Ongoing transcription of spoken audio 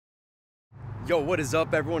Yo, what is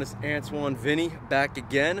up everyone? It's Antoine Vinny back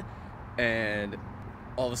again, and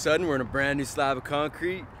all of a sudden we're in a brand new slab of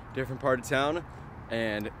concrete, different part of town,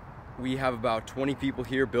 and we have about 20 people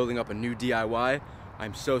here building up a new DIY.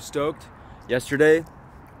 I'm so stoked. Yesterday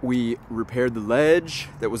we repaired the ledge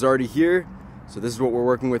that was already here, so this is what we're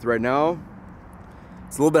working with right now.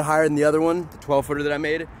 It's a little bit higher than the other one, the 12-footer that I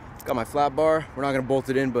made. Got my flat bar. We're not gonna bolt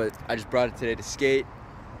it in, but I just brought it today to skate.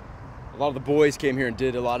 A lot of the boys came here and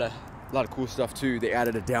did a lot of cool stuff too. They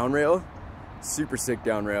added a down rail, super sick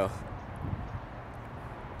down rail.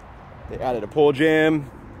 They added a pole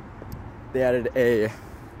jam. They added a,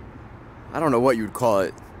 I don't know what you would call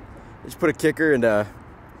it. They just put a kicker and a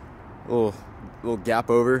little gap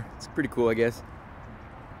over. It's pretty cool, I guess.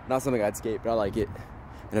 Not something I'd skate, but I like it.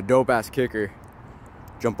 And a dope ass kicker.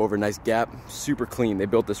 Jump over, nice gap, super clean. They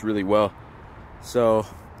built this really well. So,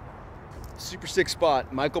 super sick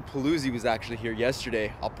spot. Michael Paluzzi was actually here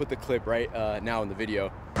yesterday. I'll put the clip right now in the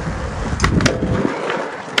video.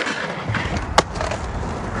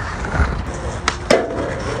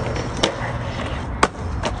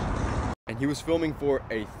 And he was filming for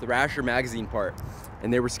a Thrasher magazine part,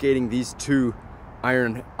 and they were skating these two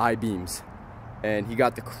iron I-beams. And he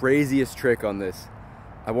got the craziest trick on this.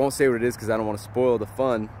 I won't say what it is because I don't want to spoil the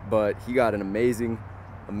fun, but he got an amazing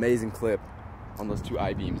clip on those two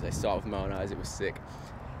I-beams. I saw it with my own eyes. It was sick.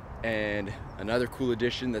 And another cool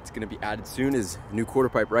addition that's going to be added soon is a new quarter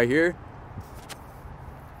pipe right here.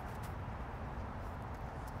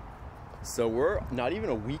 So we're not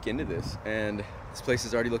even a week into this, and this place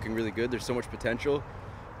is already looking really good. There's so much potential.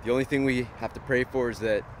 The only thing we have to pray for is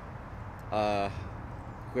that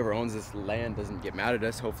whoever owns this land doesn't get mad at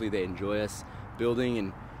us. Hopefully they enjoy us building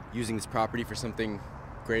and using this property for something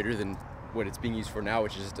greater than what it's being used for now,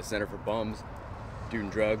 which is just a center for bums doing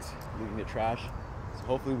drugs, leaving the trash. So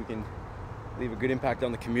hopefully we can leave a good impact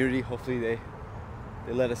on the community. Hopefully they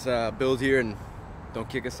let us build here and don't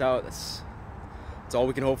kick us out. That's all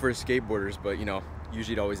we can hope for as skateboarders, but you know,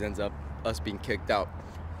 usually it always ends up us being kicked out.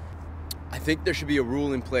 I think there should be a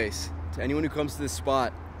rule in place. To anyone who comes to this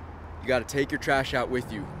spot, you gotta take your trash out with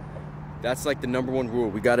you. That's like the #1 rule.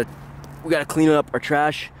 We gotta clean up our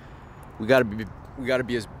trash. We gotta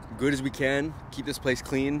be as good as we can. Keep this place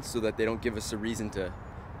clean so that they don't give us a reason to.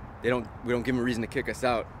 We don't give them a reason to kick us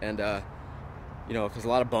out. And you know, because a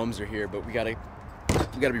lot of bums are here, but we gotta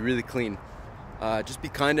be really clean. Just be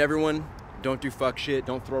kind to everyone. Don't do fuck shit.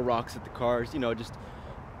 Don't throw rocks at the cars. You know, just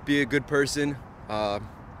be a good person. Clean up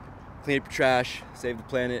your trash. Save the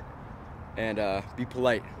planet. And be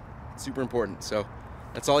polite. It's super important. So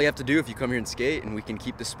that's all you have to do if you come here and skate, and we can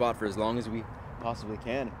keep this spot for as long as we possibly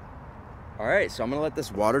can. All right, so I'm gonna let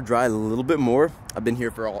this water dry a little bit more. I've been here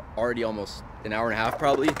for already almost an hour and a half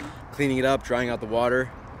probably, cleaning it up, drying out the water,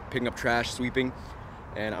 picking up trash, sweeping,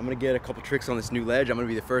 and I'm gonna get a couple tricks on this new ledge. I'm gonna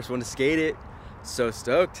be the first one to skate it. So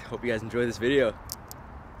stoked. Hope you guys enjoy this video.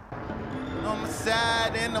 On my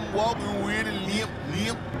side and I'm walking with a limp.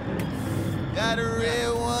 Got a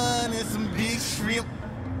red one and some big shrimp.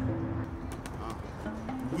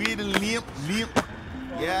 With a limp,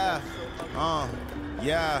 yeah,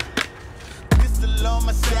 yeah. Pistol on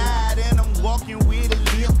my side and I'm walking with a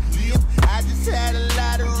limp. I just had a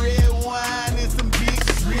lot of red wine and some big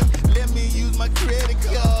shrimp. Let me use my credit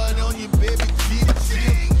card on you, baby.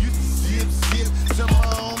 Chip. You sip. Some of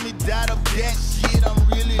my homies died of that shit. I'm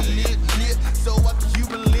really lit. So I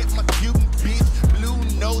Cuban lit my Cuban bitch. Blue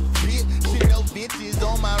nose pit. Shit, no bitches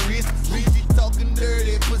on my wrist. She talking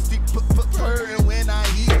dirty, pussy purring when I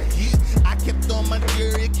hit. I kept on my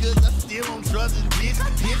jury cause I still don't trust this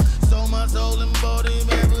bitch. So much holding body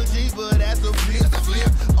memory, but that's a flip.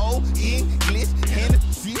 Oh, English,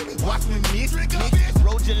 Hennessy, watch me mix.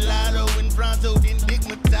 Roll gelato in Pronto, then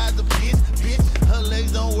digmatize a bitch. Her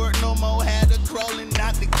legs don't work no more, had her crawling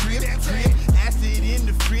out the crib. Acid in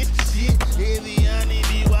the fridge, shit. Heavy on it,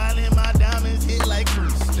 be wildin', my diamonds hit like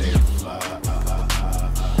cruise. Stay fly.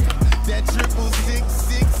 That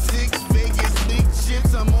 666 Vegas big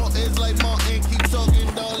chips. I'm on edge like Martin. Keep talking,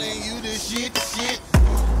 darling. You the shit.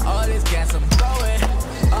 All this gas I'm blowing.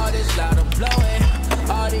 All this loud I'm blowing.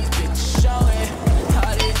 All these bitches showing.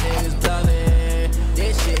 All these niggas blowing.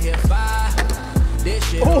 This shit here fire. This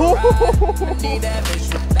shit ride. Need that bitch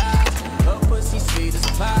to die. Her pussy sweet as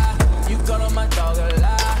pie. You call on my dog a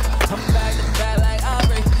lie. I'm back to back like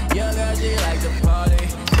R.I.P. Young girl, she like to party.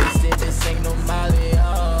 This ain't no Molly.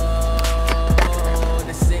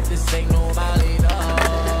 This ain't no Molly, no.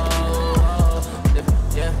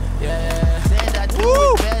 Yeah. Said I do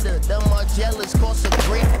it better. The Margellas cost a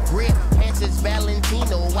grip. Princess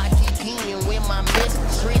Valentino, I keep peeing with my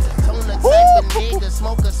mistress. Tone the type of nigga,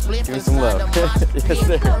 smoke a spliff Give me some love. inside of my Yes,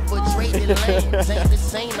 sir. perpetrated lanes ain't the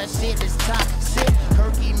same, that shit is toxic.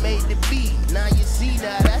 Herky made the beat, now you see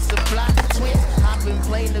that that's a plot twist. I've been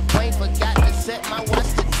playing the plane, forgot to set my watch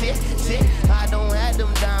to tick. I don't have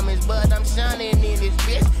them diamonds, but I'm shining in this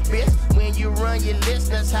bitch. When you run your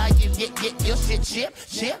list, that's how you get your shit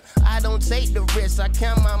chip. I don't take the risk, I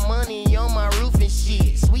count my money on my roof and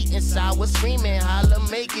shit. Sweet and sour, screaming, holler,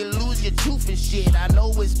 make you lose your tooth and shit. I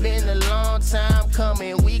know it's been a long time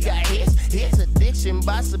coming, we got hits, addiction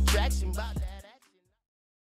by subtraction.